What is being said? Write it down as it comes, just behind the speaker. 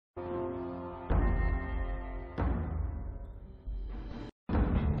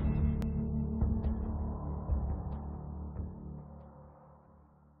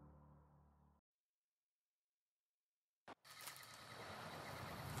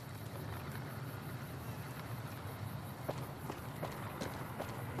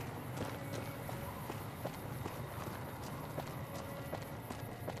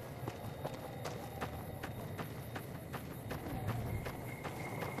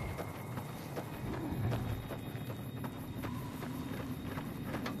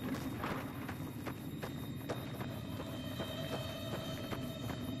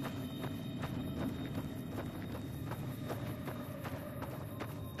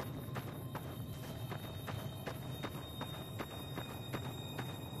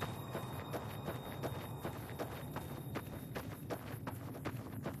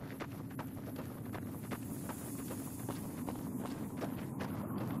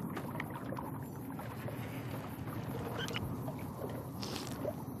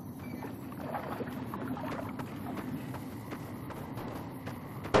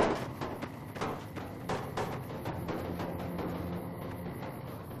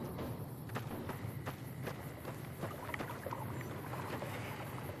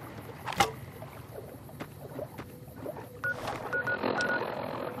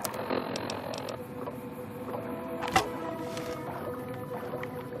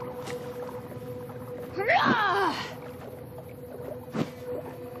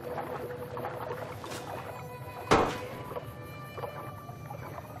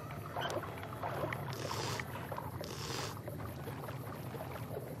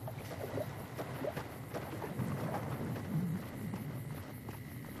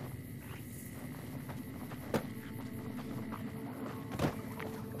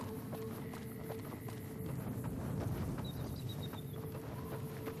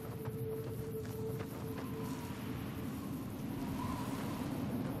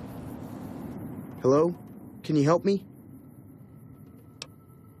Hello? Can you help me?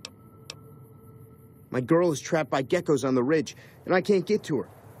 My girl is trapped by geckos on the ridge, and I can't get to her.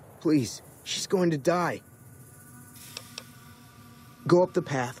 Please, she's going to die. Go up the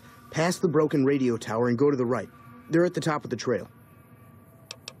path, past the broken radio tower, and go to the right. They're at the top of the trail.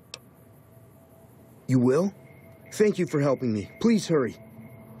 You will? Thank you for helping me. Please hurry.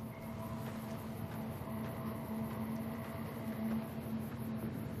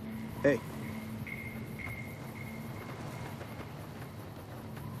 Hey.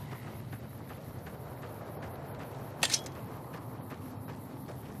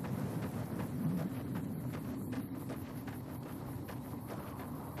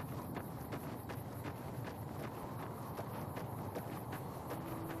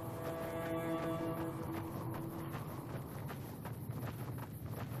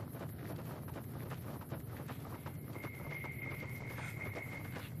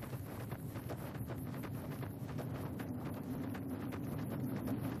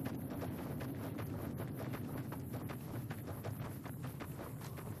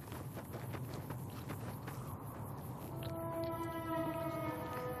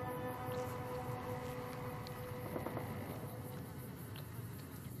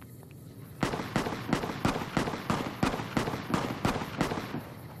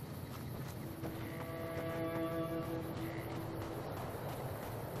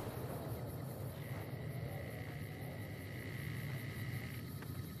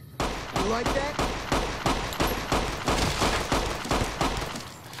 Like that?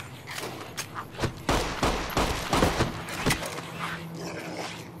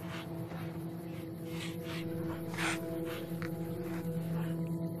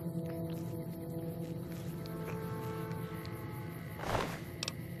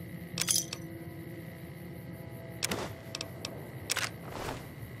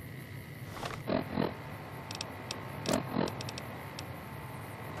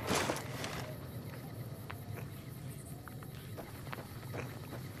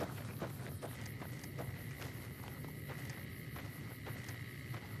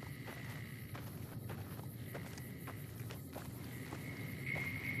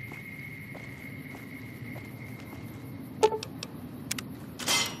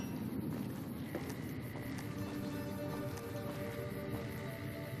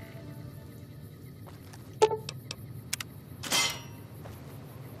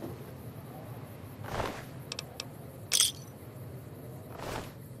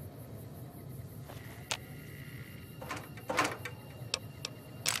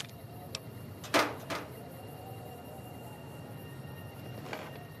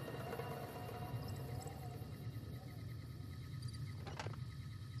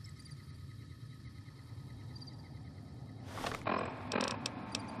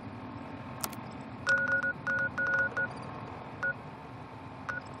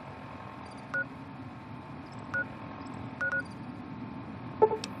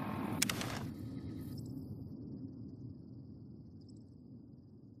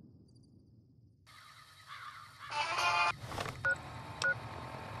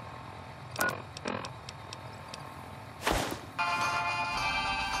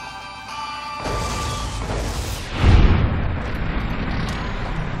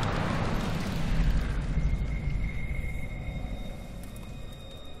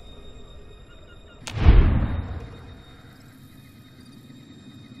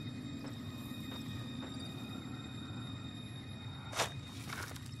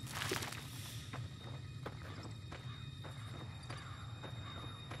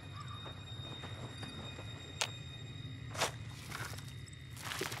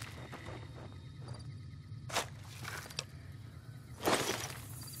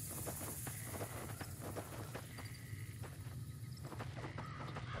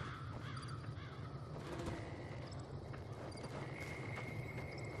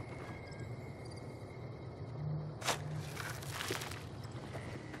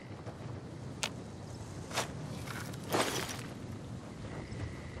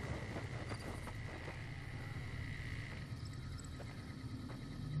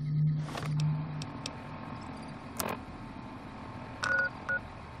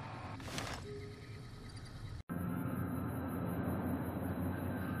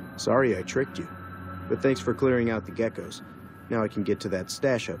 Sorry I tricked you. But thanks for clearing out the geckos. Now I can get to that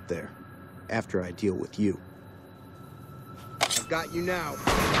stash up there. After I deal with you. I've got you now.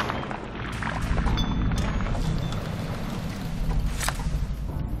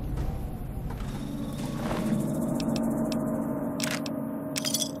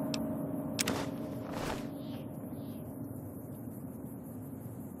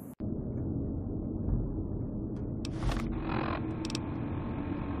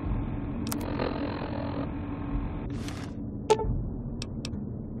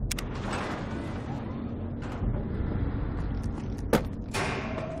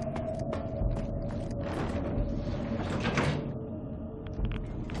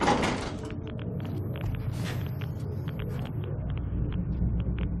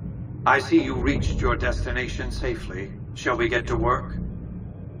 I see you reached your destination safely. Shall we get to work?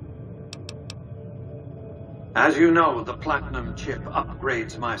 As you know, the Platinum chip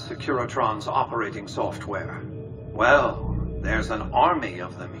upgrades my Securitron's operating software. Well, there's an army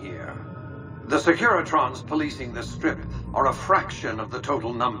of them here. The Securitrons policing the Strip are a fraction of the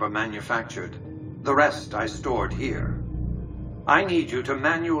total number manufactured. The rest I stored here. I need you to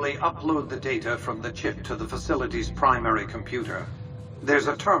manually upload the data from the chip to the facility's primary computer. There's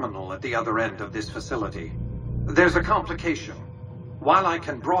a terminal at the other end of this facility. There's a complication. While I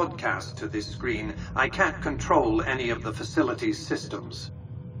can broadcast to this screen, I can't control any of the facility's systems.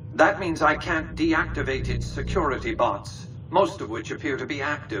 That means I can't deactivate its security bots, most of which appear to be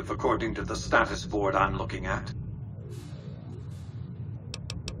active according to the status board I'm looking at.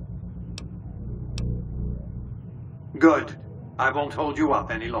 Good. I won't hold you up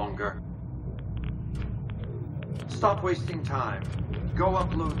any longer. Stop wasting time. Go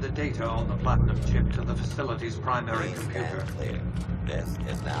upload the data on the Platinum chip to the facility's primary computer. Clear. This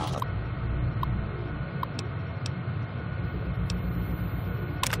is now up.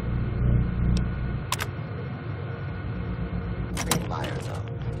 Green fire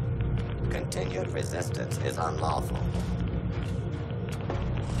zone. Continued resistance is unlawful.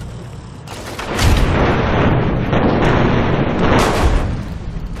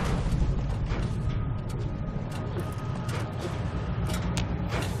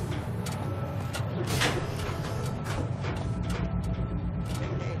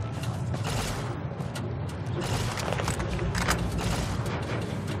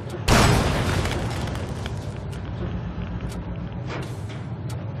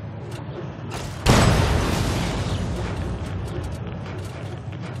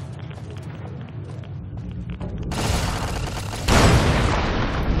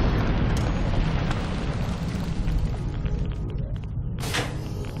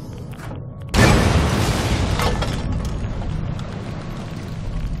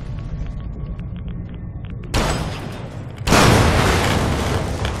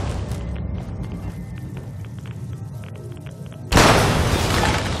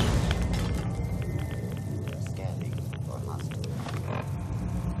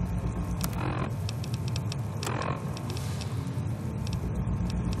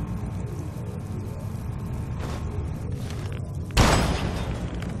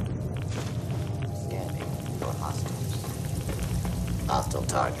 Hostile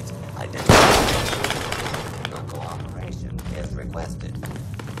target identified. Your cooperation is requested.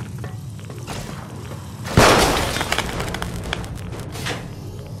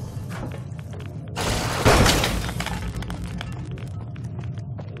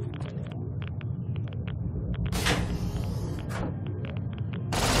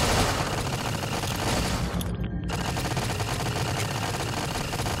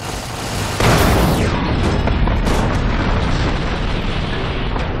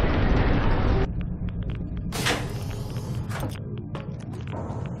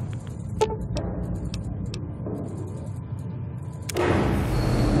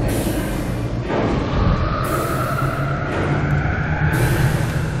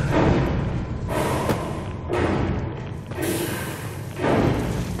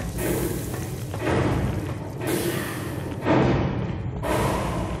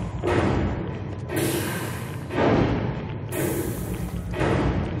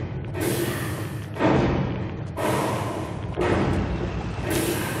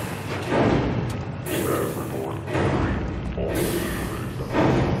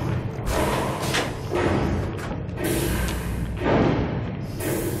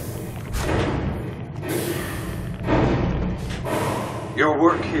 Your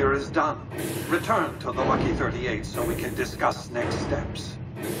work here is done. Return to the Lucky 38 so we can discuss next steps.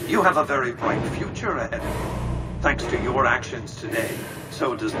 You have a very bright future ahead of you. Thanks to your actions today,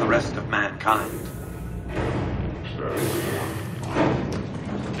 so does the rest of mankind.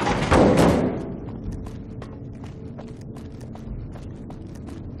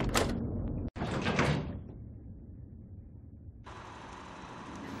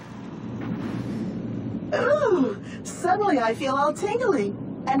 Suddenly I feel all tingly,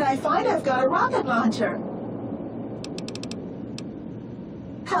 and I find I've got a rocket launcher.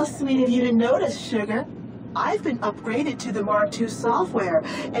 How sweet of you to notice, Sugar. I've been upgraded to the Mark II software,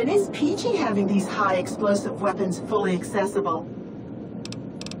 and it's peachy having these high explosive weapons fully accessible.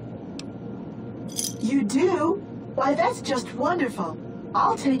 You do? Why, that's just wonderful.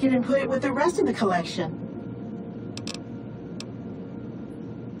 I'll take it and put it with the rest of the collection.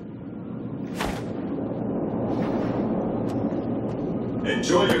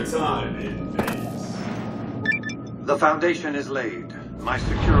 Enjoy your time in Vegas. The foundation is laid. My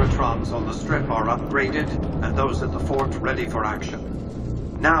Securitrons on the strip are upgraded, and those at the fort ready for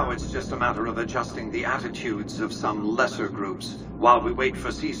action. Now it's just a matter of adjusting the attitudes of some lesser groups while we wait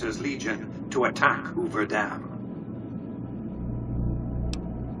for Caesar's Legion to attack Hoover Dam.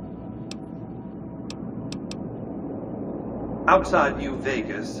 Outside New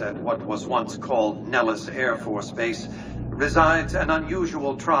Vegas, at what was once called Nellis Air Force Base, resides an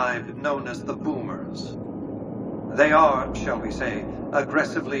unusual tribe known as the Boomers. They are, shall we say,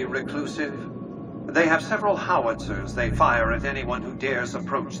 aggressively reclusive. They have several howitzers they fire at anyone who dares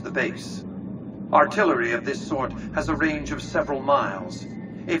approach the base. Artillery of this sort has a range of several miles.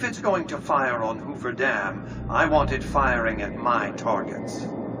 If it's going to fire on Hoover Dam, I want it firing at my targets.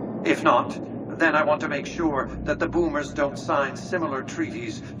 If not, then I want to make sure that the Boomers don't sign similar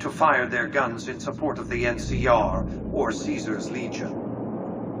treaties to fire their guns in support of the NCR or Caesar's Legion.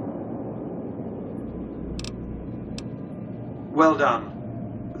 Well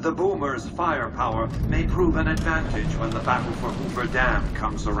done. The Boomers' firepower may prove an advantage when the battle for Hoover Dam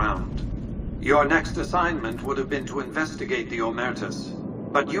comes around. Your next assignment would have been to investigate the Omertas,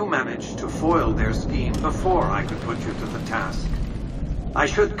 but you managed to foil their scheme before I could put you to the task. I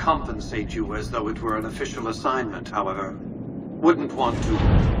should compensate you as though it were an official assignment, however. Wouldn't want to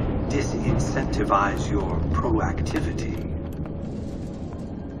disincentivize your proactivity.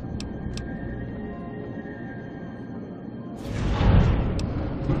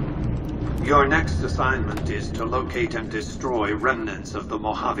 Your next assignment is to locate and destroy remnants of the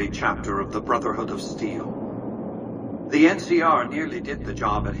Mojave chapter of the Brotherhood of Steel. The NCR nearly did the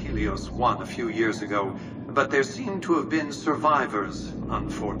job at Helios 1 a few years ago, but there seem to have been survivors,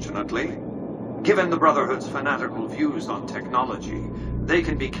 unfortunately. Given the Brotherhood's fanatical views on technology, they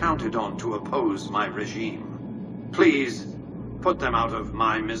can be counted on to oppose my regime. Please, put them out of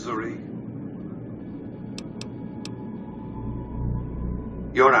my misery.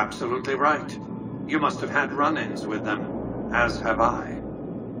 You're absolutely right. You must have had run-ins with them, as have I.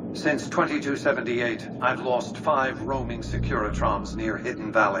 Since 2278, I've lost 5 roaming Securitrons near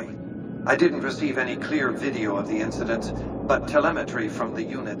Hidden Valley. I didn't receive any clear video of the incident, but telemetry from the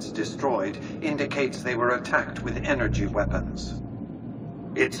units destroyed indicates they were attacked with energy weapons.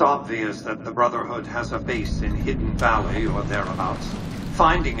 It's obvious that the Brotherhood has a base in Hidden Valley or thereabouts.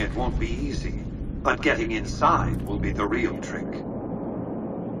 Finding it won't be easy, but getting inside will be the real trick.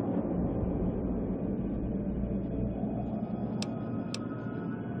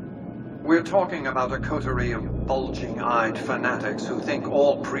 We're talking about a coterie of bulging-eyed fanatics who think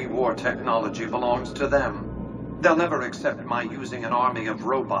all pre-war technology belongs to them. They'll never accept my using an army of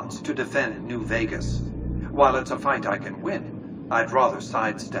robots to defend New Vegas. While it's a fight I can win, I'd rather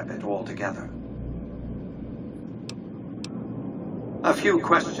sidestep it altogether. A few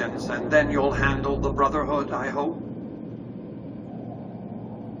questions, and then you'll handle the Brotherhood, I hope?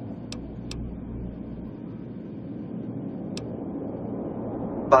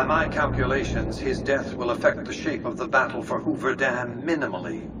 By my calculations, his death will affect the shape of the battle for Hoover Dam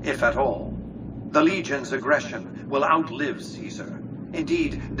minimally, if at all. The Legion's aggression will outlive Caesar.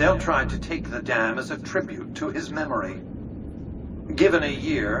 Indeed, they'll try to take the dam as a tribute to his memory. Given a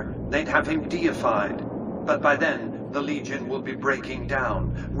year, they'd have him deified, but by then, the Legion will be breaking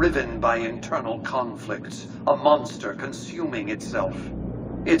down, riven by internal conflicts, a monster consuming itself.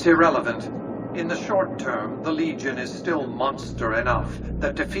 It's irrelevant. In the short term, the Legion is still monster enough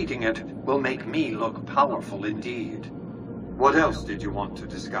that defeating it will make me look powerful indeed. What else did you want to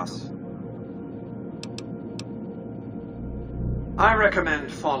discuss? I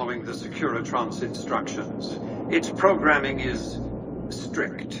recommend following the Securitron's instructions. Its programming is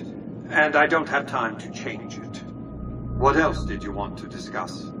strict, and I don't have time to change it. What else did you want to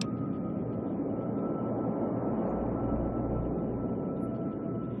discuss?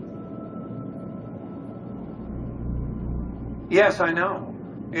 Yes, I know.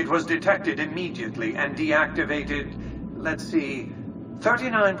 It was detected immediately and deactivated, let's see,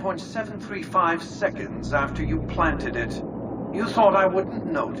 39.735 seconds after you planted it. You thought I wouldn't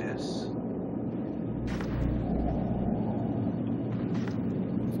notice.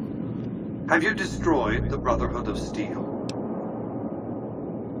 Have you destroyed the Brotherhood of Steel?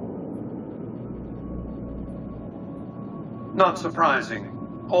 Not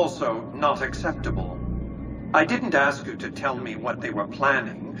surprising. Also, not acceptable. I didn't ask you to tell me what they were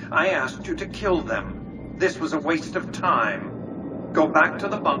planning. I asked you to kill them. This was a waste of time. Go back to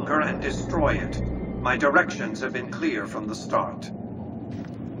the bunker and destroy it. My directions have been clear from the start.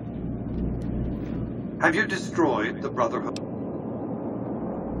 Have you destroyed the Brotherhood?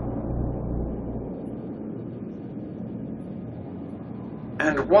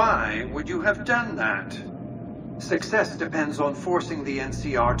 And why would you have done that? Success depends on forcing the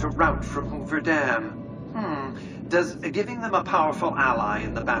NCR to rout from Hoover Dam. Does giving them a powerful ally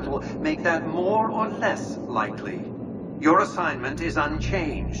in the battle make that more or less likely? Your assignment is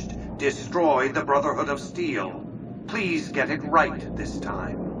unchanged. Destroy the Brotherhood of Steel. Please get it right this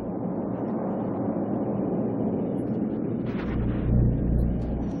time.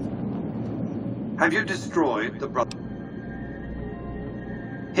 Have you destroyed the Brotherhood?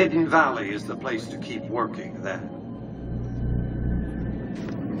 Hidden Valley is the place to keep working, then.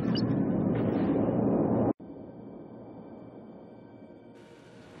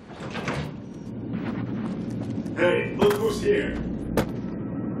 Hey, look who's here.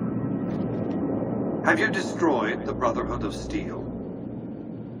 Have you destroyed the Brotherhood of Steel?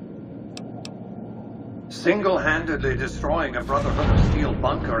 Single-handedly destroying a Brotherhood of Steel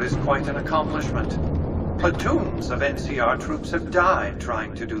bunker is quite an accomplishment. Platoons of NCR troops have died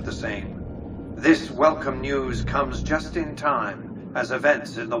trying to do the same. This welcome news comes just in time, as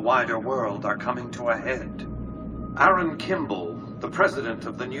events in the wider world are coming to a head. Aaron Kimball, the president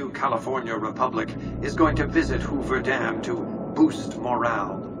of the new California Republic, is going to visit Hoover Dam to boost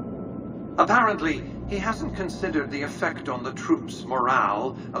morale. Apparently, he hasn't considered the effect on the troops'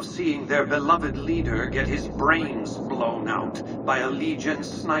 morale of seeing their beloved leader get his brains blown out by a Legion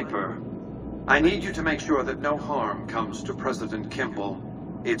sniper. I need you to make sure that no harm comes to President Kimball.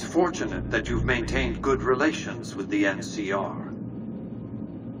 It's fortunate that you've maintained good relations with the NCR.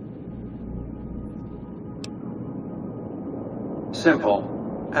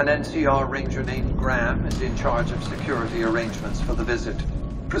 Simple. An NCR ranger named Graham is in charge of security arrangements for the visit.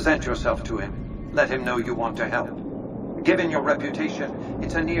 Present yourself to him. Let him know you want to help. Given your reputation,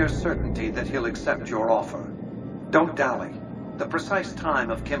 it's a near certainty that he'll accept your offer. Don't dally. The precise time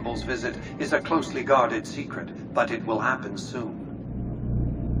of Kimball's visit is a closely guarded secret, but it will happen soon.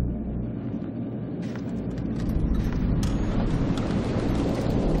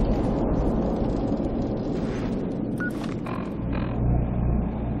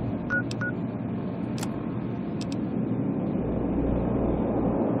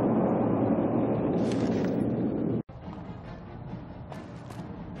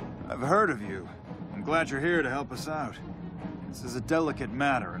 I've heard of you. I'm glad you're here to help us out. This is a delicate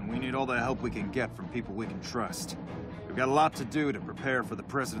matter, and we need all the help we can get from people we can trust. We've got a lot to do to prepare for the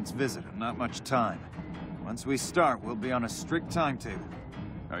President's visit, and not much time. Once we start, we'll be on a strict timetable.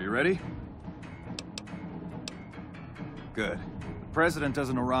 Are you ready? Good. The President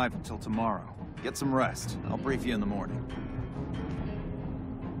doesn't arrive until tomorrow. Get some rest. I'll brief you in the morning.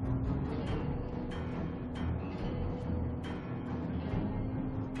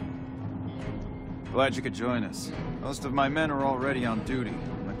 Glad you could join us. Most of my men are already on duty,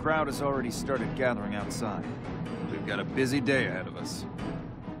 and the crowd has already started gathering outside. We've got a busy day ahead of us.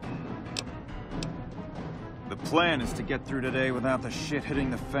 The plan is to get through today without the shit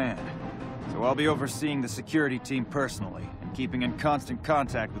hitting the fan. So I'll be overseeing the security team personally, and keeping in constant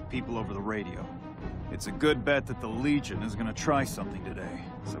contact with people over the radio. It's a good bet that the Legion is gonna try something today,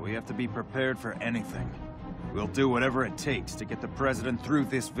 so we have to be prepared for anything. We'll do whatever it takes to get the President through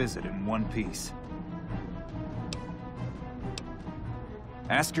this visit in one piece.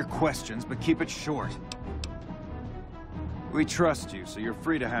 Ask your questions, but keep it short. We trust you, so you're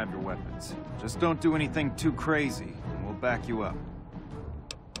free to have your weapons. Just don't do anything too crazy, and we'll back you up.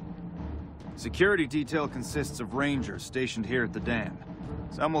 Security detail consists of rangers stationed here at the dam.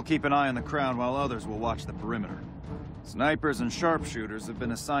 Some will keep an eye on the crowd, while others will watch the perimeter. Snipers and sharpshooters have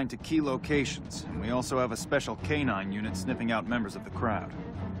been assigned to key locations, and we also have a special canine unit sniffing out members of the crowd.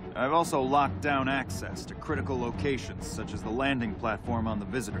 I've also locked down access to critical locations, such as the landing platform on the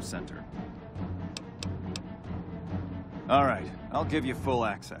visitor center. All right, I'll give you full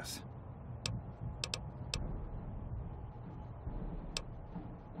access.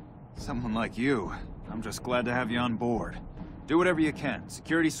 Someone like you, I'm just glad to have you on board. Do whatever you can.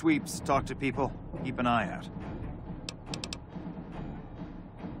 Security sweeps, talk to people, keep an eye out.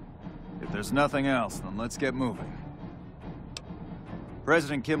 If there's nothing else, then let's get moving.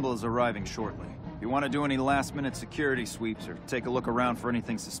 President Kimball is arriving shortly. If you want to do any last-minute security sweeps or take a look around for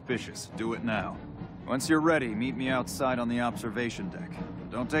anything suspicious, do it now. Once you're ready, meet me outside on the observation deck.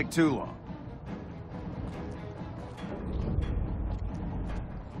 Don't take too long.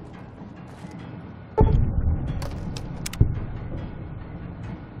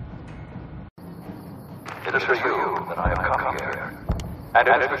 It is for you that I have come here, and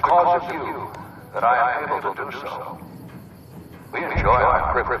it is because of you that I am able to do so. We enjoy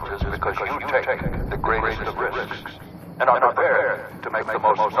our privileges because you take the greatest of risks and are prepared to make the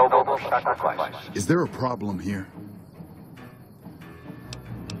most noble sacrifices. Is there a problem here?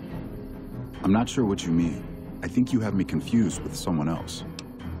 I'm not sure what you mean. I think you have me confused with someone else.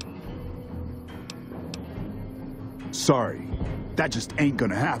 Sorry, that just ain't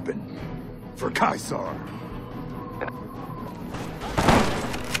gonna happen. For Caesar.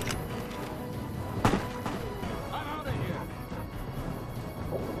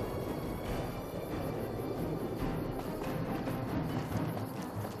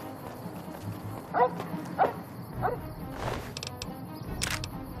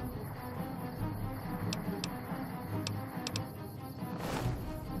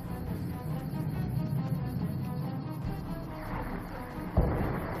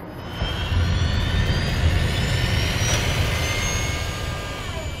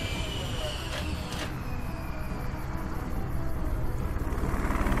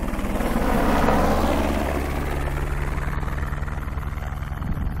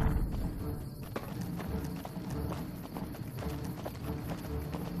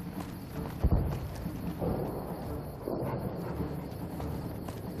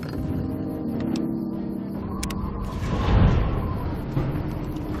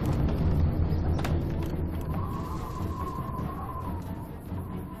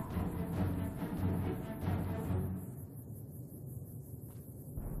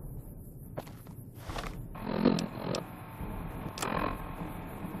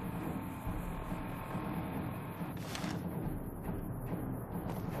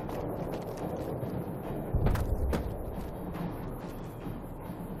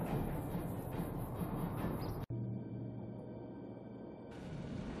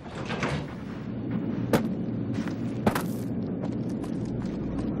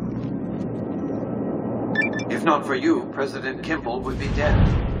 If not for you, President Kimball would be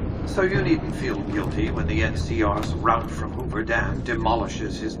dead. So you needn't feel guilty when the NCR's rout from Hoover Dam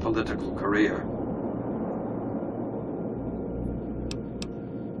demolishes his political career.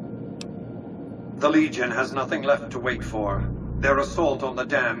 The Legion has nothing left to wait for. Their assault on the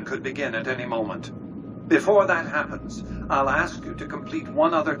dam could begin at any moment. Before that happens, I'll ask you to complete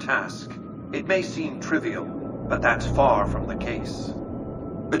one other task. It may seem trivial, but that's far from the case.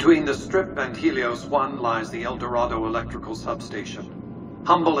 Between the Strip and Helios 1 lies the El Dorado electrical substation.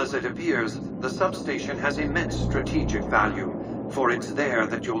 Humble as it appears, the substation has immense strategic value, for it's there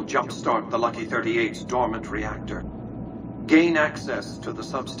that you'll jumpstart the Lucky 38's dormant reactor. Gain access to the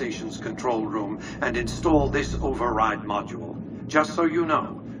substation's control room and install this override module. Just so you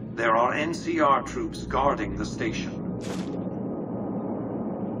know, there are NCR troops guarding the station.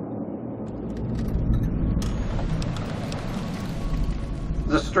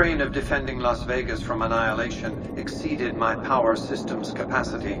 The strain of defending Las Vegas from annihilation exceeded my power system's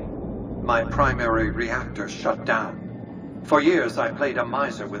capacity. My primary reactor shut down. For years, I played a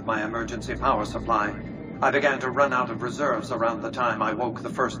miser with my emergency power supply. I began to run out of reserves around the time I woke the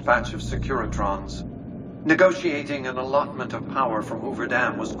first batch of Securitrons. Negotiating an allotment of power from Hoover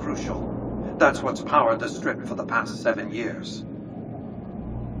Dam was crucial. That's what's powered the Strip for the past 7 years.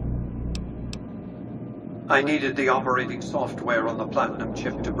 I needed the operating software on the Platinum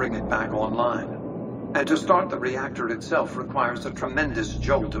chip to bring it back online. And to start the reactor itself requires a tremendous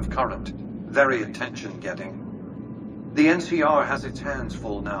jolt of current. Very attention-getting. The NCR has its hands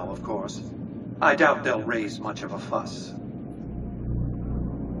full now, of course. I doubt they'll raise much of a fuss.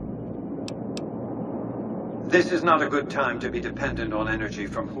 This is not a good time to be dependent on energy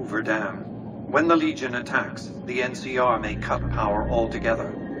from Hoover Dam. When the Legion attacks, the NCR may cut power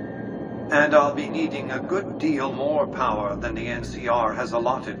altogether. And I'll be needing a good deal more power than the NCR has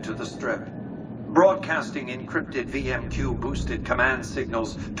allotted to the Strip. Broadcasting encrypted VMQ-boosted command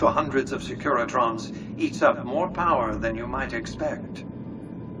signals to hundreds of Securitrons eats up more power than you might expect.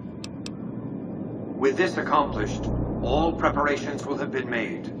 With this accomplished, all preparations will have been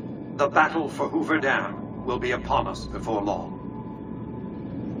made. The battle for Hoover Dam will be upon us before long.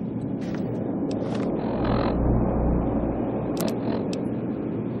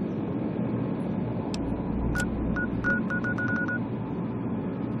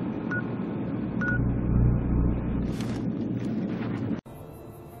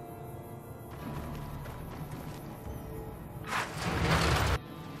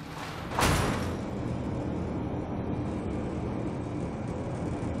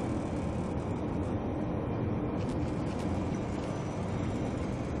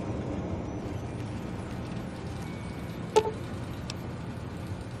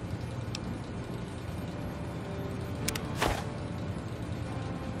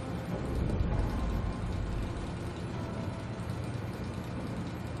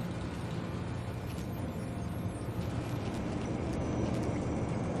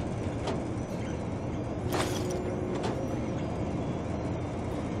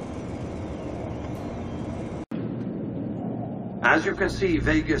 As you can see,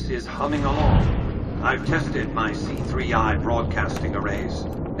 Vegas is humming along. I've tested my C3I broadcasting arrays.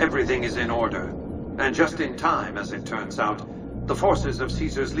 Everything is in order. And just in time, as it turns out, the forces of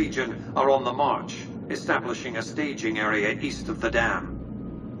Caesar's Legion are on the march, establishing a staging area east of the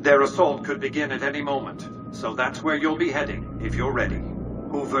dam. Their assault could begin at any moment, so that's where you'll be heading, if you're ready.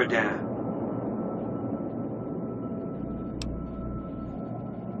 Hoover Dam.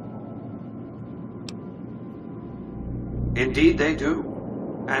 Indeed they do.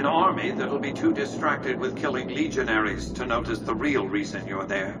 An army that'll be too distracted with killing legionaries to notice the real reason you're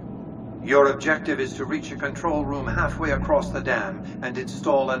there. Your objective is to reach a control room halfway across the dam and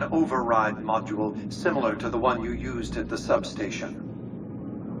install an override module similar to the one you used at the substation.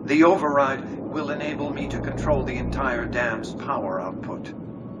 The override will enable me to control the entire dam's power output.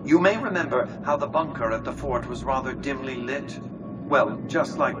 You may remember how the bunker at the fort was rather dimly lit. Well,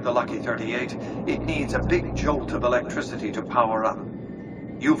 just like the Lucky 38, it needs a big jolt of electricity to power up.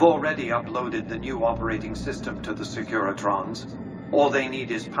 You've already uploaded the new operating system to the Securitrons. All they need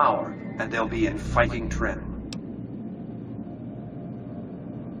is power, and they'll be in fighting trim.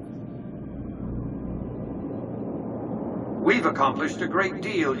 We've accomplished a great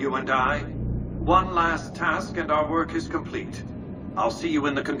deal, you and I. One last task and our work is complete. I'll see you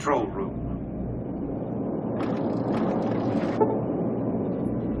in the control room.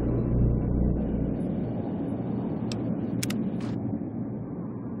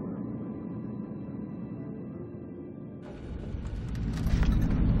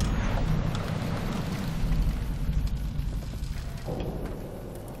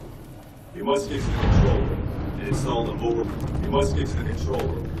 You must get to the control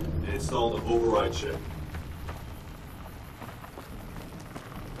room and install the override chip.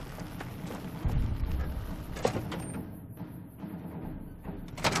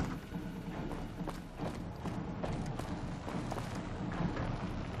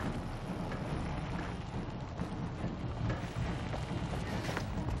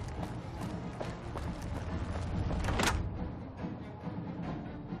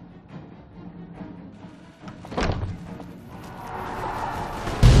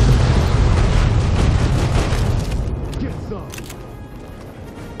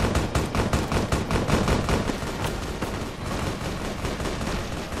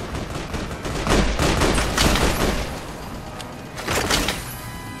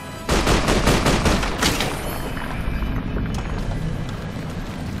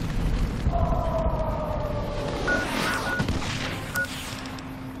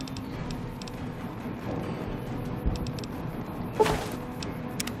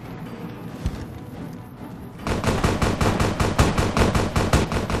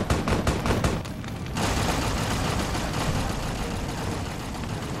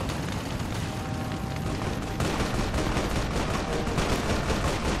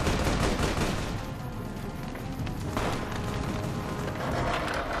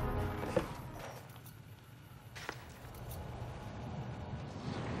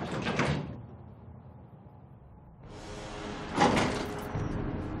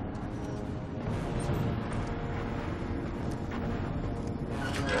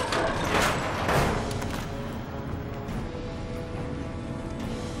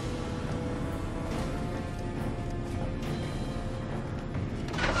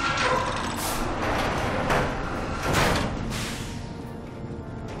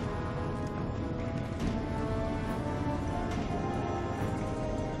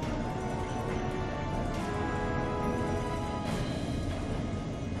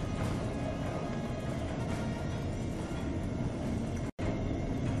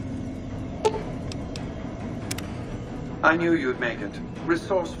 I knew you'd make it.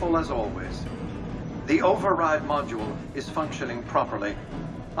 Resourceful as always. The override module is functioning properly.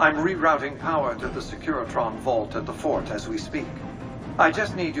 I'm rerouting power to the Securitron vault at the fort as we speak. I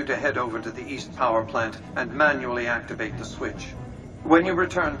just need you to head over to the east power plant and manually activate the switch. When you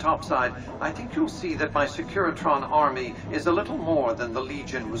return topside, I think you'll see that my Securitron army is a little more than the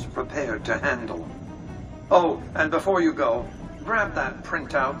Legion was prepared to handle. Oh, and before you go, grab that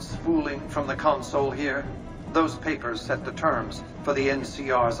printout spooling from the console here. Those papers set the terms for the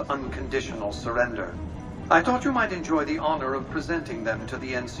NCR's unconditional surrender. I thought you might enjoy the honor of presenting them to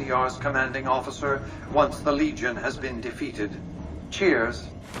the NCR's commanding officer once the Legion has been defeated. Cheers.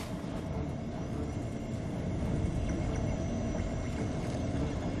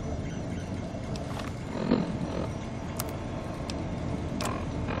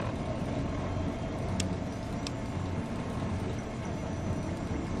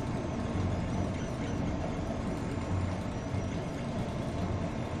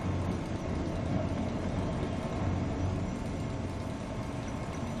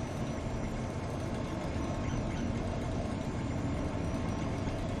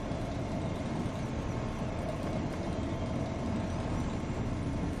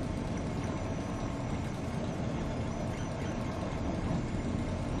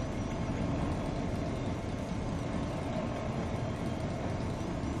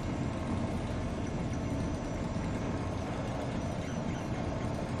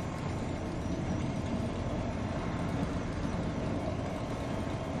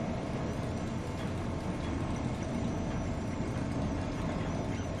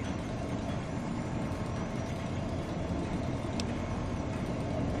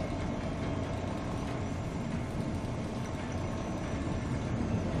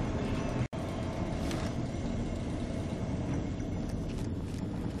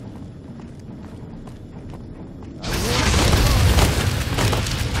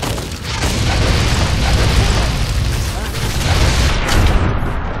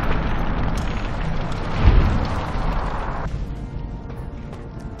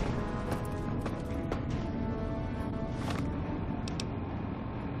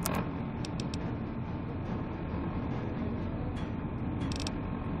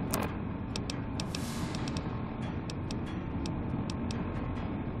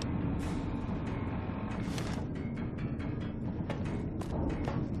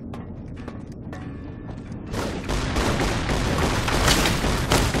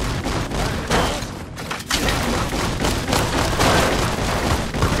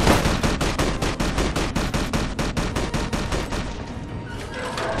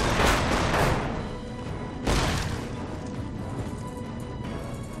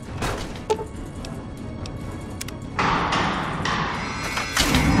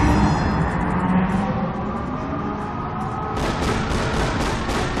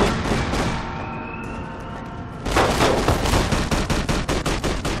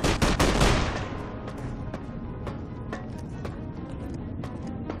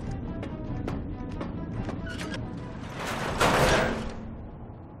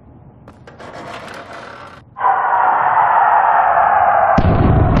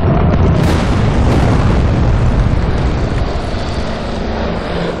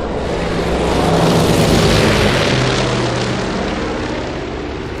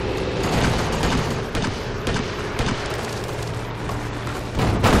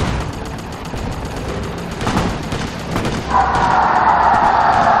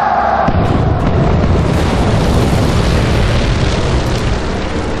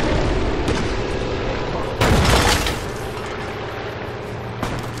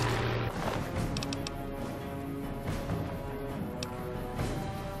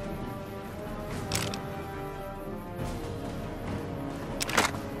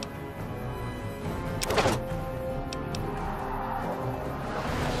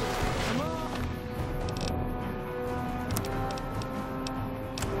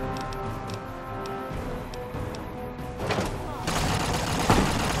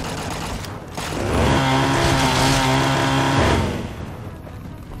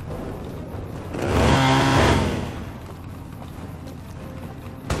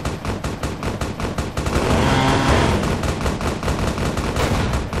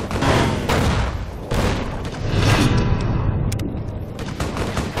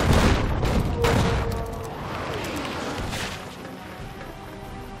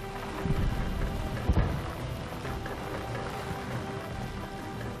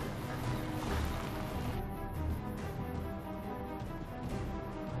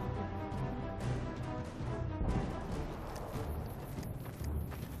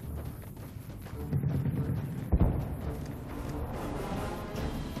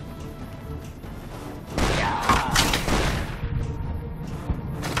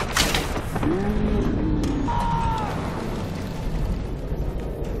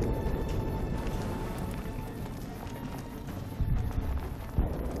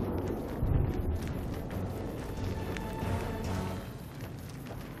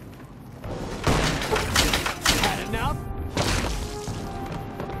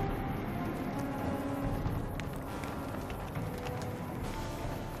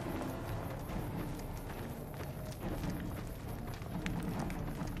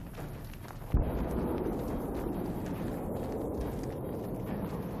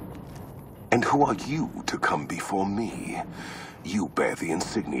 And who are you to come before me? You bear the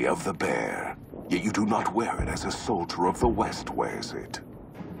insignia of the bear, yet you do not wear it as a soldier of the West wears it.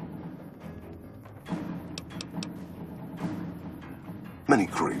 Many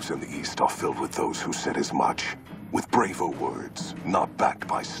graves in the East are filled with those who said as much, with braver words, not backed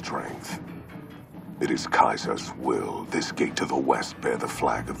by strength. It is Kaiser's will this gate to the West bear the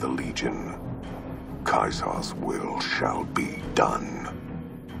flag of the Legion. Kaiser's will shall be done.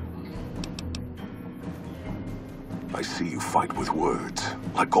 I see you fight with words,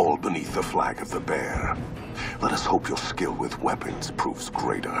 like all beneath the flag of the bear. Let us hope your skill with weapons proves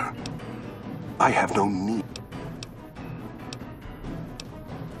greater. I have no need.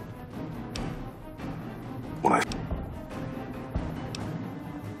 When I...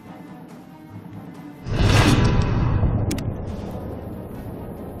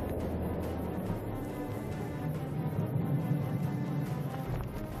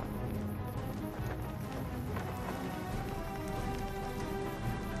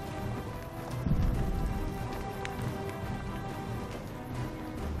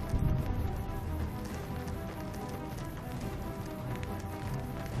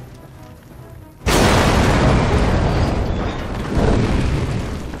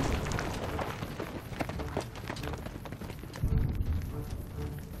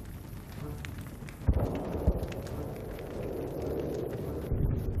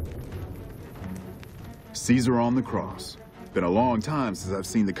 Caesar on the cross. Been a long time since I've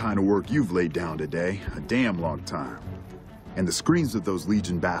seen the kind of work you've laid down today. A damn long time. And the screams of those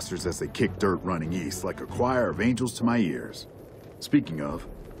Legion bastards as they kick dirt running east like a choir of angels to my ears. Speaking of,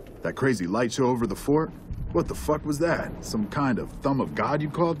 that crazy light show over the fort? What the fuck was that? Some kind of thumb of God you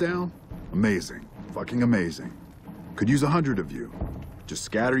called down? Amazing. Fucking amazing. Could use 100 of you. Just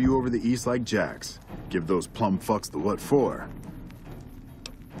scatter you over the east like jacks. Give those plum fucks the what for.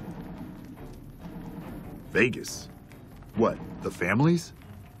 Vegas? What, the families?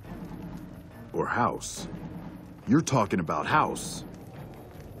 Or House? You're talking about House.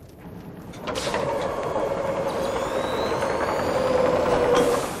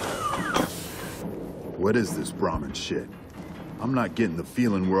 What is this Brahmin shit? I'm not getting the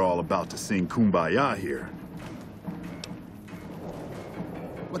feeling we're all about to sing Kumbaya here.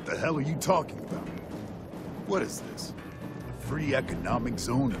 What the hell are you talking about? What is this? The free economic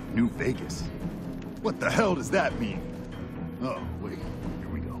zone of New Vegas? What the hell does that mean? Oh, wait, here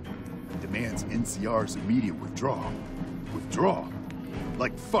we go. Demands NCR's immediate withdrawal. Withdraw?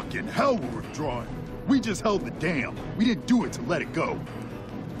 Like fucking hell we're withdrawing. We just held the dam. We didn't do it to let it go.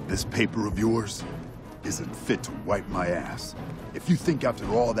 This paper of yours isn't fit to wipe my ass. If you think after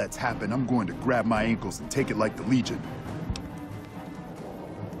all that's happened, I'm going to grab my ankles and take it like the Legion.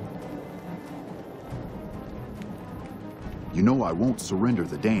 You know I won't surrender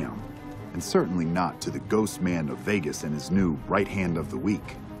the dam. And certainly not to the ghost man of Vegas and his new right hand of the week.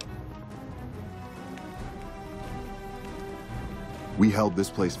 We held this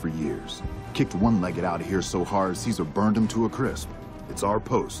place for years. Kicked one-legged out of here so hard Caesar burned him to a crisp. It's our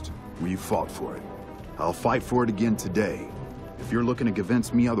post. We fought for it. I'll fight for it again today. If you're looking to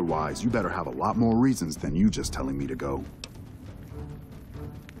convince me otherwise, you better have a lot more reasons than you just telling me to go.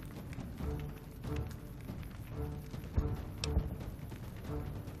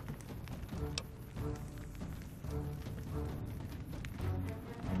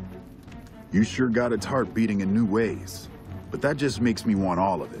 You sure got its heart beating in new ways. But that just makes me want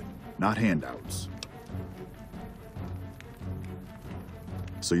all of it, not handouts.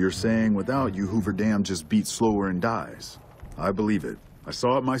 So you're saying without you, Hoover Dam just beats slower and dies? I believe it. I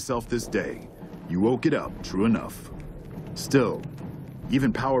saw it myself this day. You woke it up, true enough. Still,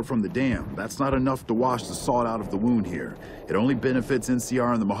 even power from the dam, that's not enough to wash the salt out of the wound here. It only benefits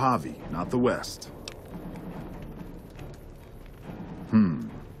NCR and the Mojave, not the West.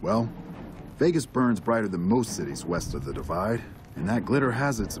 Well, Vegas burns brighter than most cities west of the Divide, and that glitter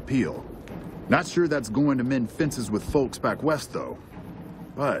has its appeal. Not sure that's going to mend fences with folks back west, though.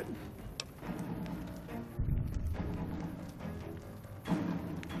 But...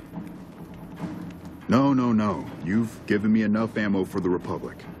 No. You've given me enough ammo for the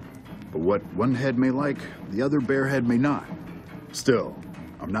Republic. But what one head may like, the other bear head may not. Still,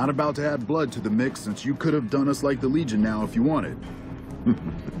 I'm not about to add blood to the mix since you could have done us like the Legion now if you wanted.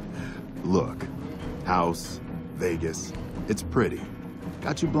 Look, House, Vegas, it's pretty.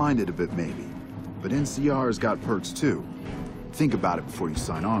 Got you blinded a bit maybe. But NCR's got perks too. Think about it before you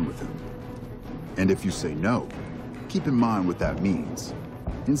sign on with him. And if you say no, keep in mind what that means.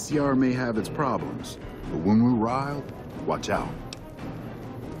 NCR may have its problems, but when we're riled, watch out.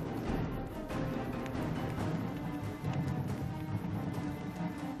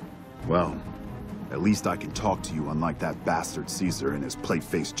 Well, at least I can talk to you unlike that bastard Caesar and his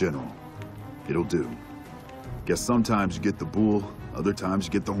plate-faced general. It'll do. Guess sometimes you get the bull, other times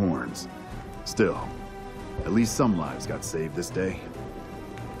you get the horns. Still, at least some lives got saved this day.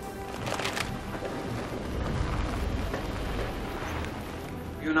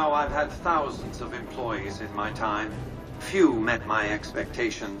 You know, I've had thousands of employees in my time. Few met my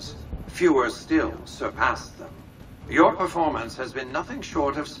expectations. Fewer still surpassed them. Your performance has been nothing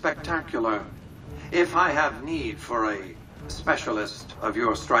short of spectacular. If I have need for a specialist of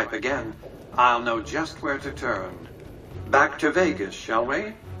your stripe again, I'll know just where to turn. Back to Vegas, shall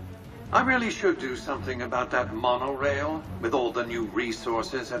we? I really should do something about that monorail with all the new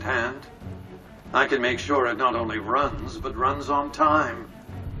resources at hand. I can make sure it not only runs, but runs on time.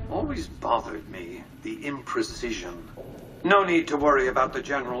 Always bothered me, the imprecision. No need to worry about the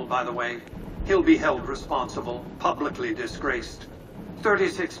general, by the way. He'll be held responsible, publicly disgraced.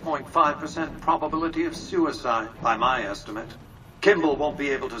 36.5% probability of suicide, by my estimate. Kimball won't be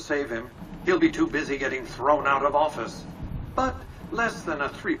able to save him. He'll be too busy getting thrown out of office. But less than a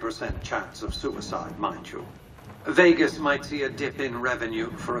 3% chance of suicide, mind you. Vegas might see a dip in revenue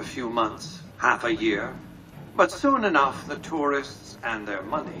for a few months, half a year. But soon enough, the tourists and their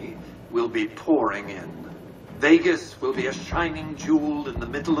money will be pouring in. Vegas will be a shining jewel in the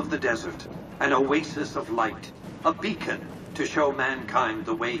middle of the desert, an oasis of light, a beacon to show mankind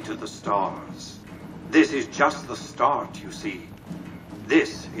the way to the stars. This is just the start, you see.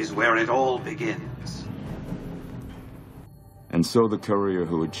 This is where it all begins. And so the courier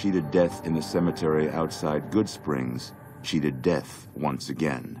who had cheated death in the cemetery outside Good Springs cheated death once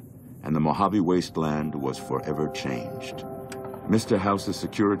again, and the Mojave Wasteland was forever changed. Mr.Haos's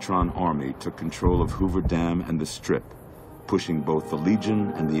Securitron army took control of Hoover Dam and the Strip, pushing both the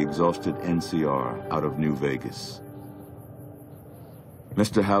Legion and the exhausted NCR out of New Vegas.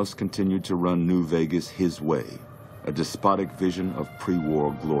 Mr.Haos continued to run New Vegas his way, a despotic vision of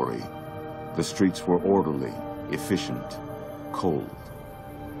pre-war glory. The streets were orderly, efficient, cold.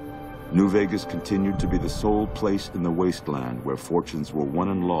 New Vegas continued to be the sole place in the wasteland where fortunes were won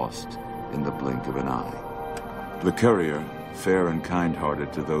and lost in the blink of an eye. The courier, fair and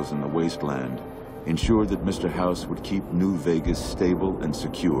kind-hearted to those in the wasteland, ensured that Mr.Haos would keep New Vegas stable and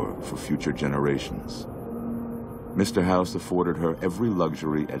secure for future generations. Mr.Haos afforded her every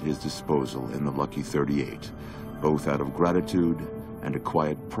luxury at his disposal in the Lucky 38, both out of gratitude and a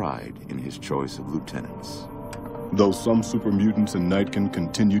quiet pride in his choice of lieutenants. Though some super mutants in Nightkin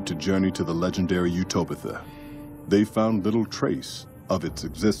continued to journey to the legendary Utopia, they found little trace of its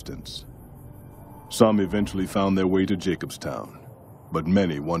existence. Some eventually found their way to Jacobstown, but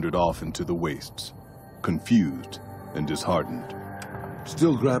many wandered off into the wastes, confused and disheartened.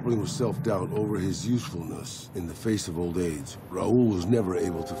 Still grappling with self-doubt over his usefulness in the face of old age, Raul was never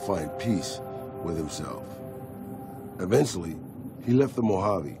able to find peace with himself. Eventually, he left the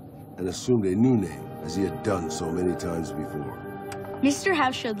Mojave and assumed a new name, as he had done so many times before. Mr.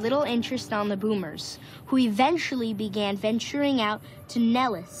 Haos showed little interest on the boomers, who eventually began venturing out to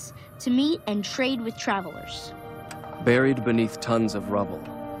Nellis to meet and trade with travelers. Buried beneath tons of rubble,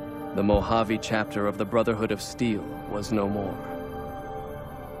 the Mojave chapter of the Brotherhood of Steel was no more.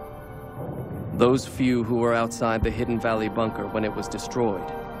 Those few who were outside the Hidden Valley bunker when it was destroyed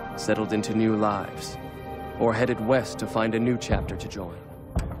settled into new lives, or headed west to find a new chapter to join.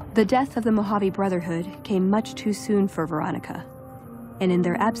 The death of the Mojave Brotherhood came much too soon for Veronica, and in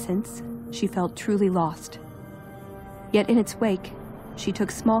their absence, she felt truly lost. Yet in its wake, she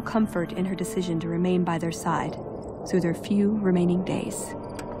took small comfort in her decision to remain by their side through their few remaining days.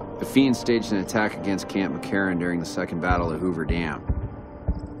 The Fiends staged an attack against Camp McCarran during the Second Battle of Hoover Dam.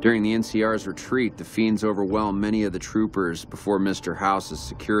 During the NCR's retreat, the Fiends overwhelmed many of the troopers before Mr. Haos's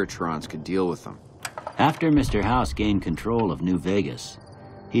Securitrons could deal with them. After Mr. Haos gained control of New Vegas,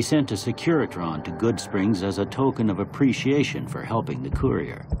 he sent a Securitron to Good Springs as a token of appreciation for helping the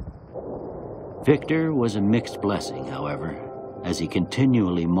courier. Victor was a mixed blessing, however, as he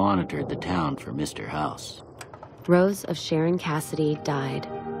continually monitored the town for Mr. Haos. Rose of Sharon Cassidy died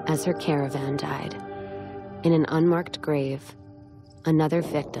as her caravan died. In an unmarked grave, another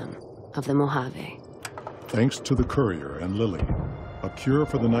victim of the Mojave. Thanks to the courier and Lily, a cure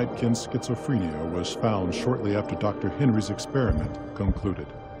for the Nightkin's schizophrenia was found shortly after Dr. Henry's experiment concluded.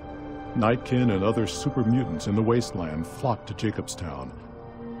 Nightkin and other super mutants in the wasteland flocked to Jacobstown,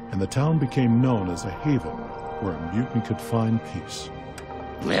 and the town became known as a haven where a mutant could find peace.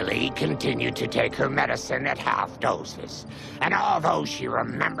 Lily continued to take her medicine at half doses, and although she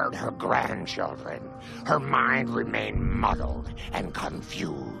remembered her grandchildren, her mind remained muddled and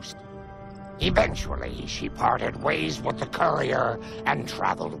confused. Eventually, she parted ways with the courier and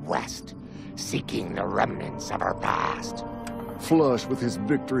traveled west, seeking the remnants of her past. Flush with his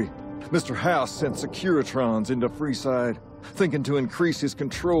victory, Mr.Haos sent Securitrons into Freeside, thinking to increase his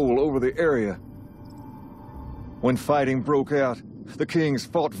control over the area. When fighting broke out, the Kings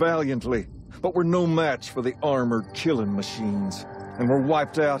fought valiantly, but were no match for the armored killing machines, and were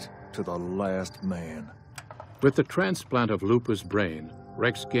wiped out to the last man. With the transplant of Lupa's brain,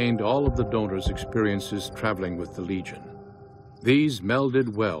 Rex gained all of the donor's experiences traveling with the Legion. These melded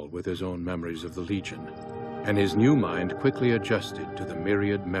well with his own memories of the Legion, and his new mind quickly adjusted to the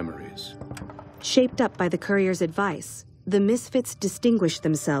myriad memories. Shaped up by the courier's advice, the Misfits distinguished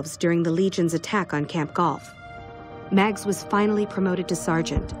themselves during the Legion's attack on Camp Golf. Mags was finally promoted to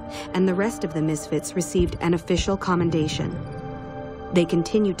sergeant, and the rest of the Misfits received an official commendation. They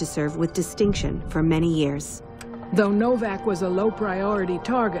continued to serve with distinction for many years. Though Novak was a low-priority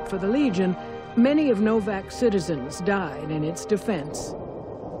target for the Legion, many of Novak's citizens died in its defense.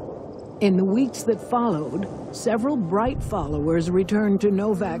 In the weeks that followed, several bright followers returned to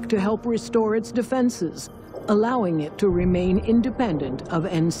Novak to help restore its defenses, allowing it to remain independent of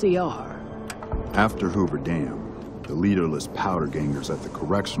NCR. After Hoover Dam, the leaderless powder gangers at the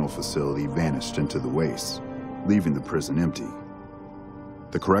correctional facility vanished into the wastes, leaving the prison empty.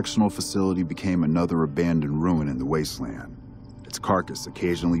 The correctional facility became another abandoned ruin in the wasteland, its carcass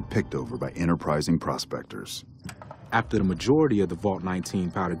occasionally picked over by enterprising prospectors. After the majority of the Vault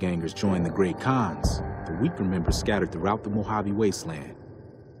 19 powder gangers joined the Great Khans, the weaker members scattered throughout the Mojave wasteland.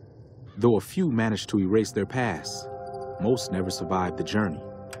 Though a few managed to erase their past, most never survived the journey.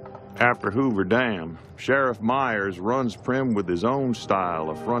 After Hoover Dam, Sheriff Myers runs Prim with his own style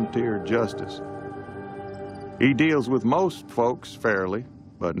of frontier justice. He deals with most folks fairly,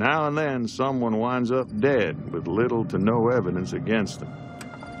 but now and then someone winds up dead with little to no evidence against them.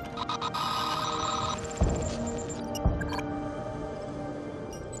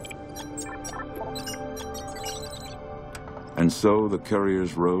 And so the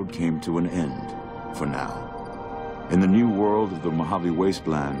courier's road came to an end, for now. In the new world of the Mojave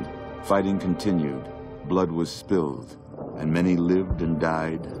Wasteland, fighting continued, blood was spilled, and many lived and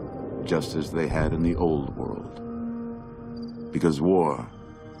died just as they had in the old world. Because war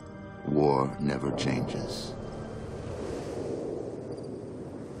never changes.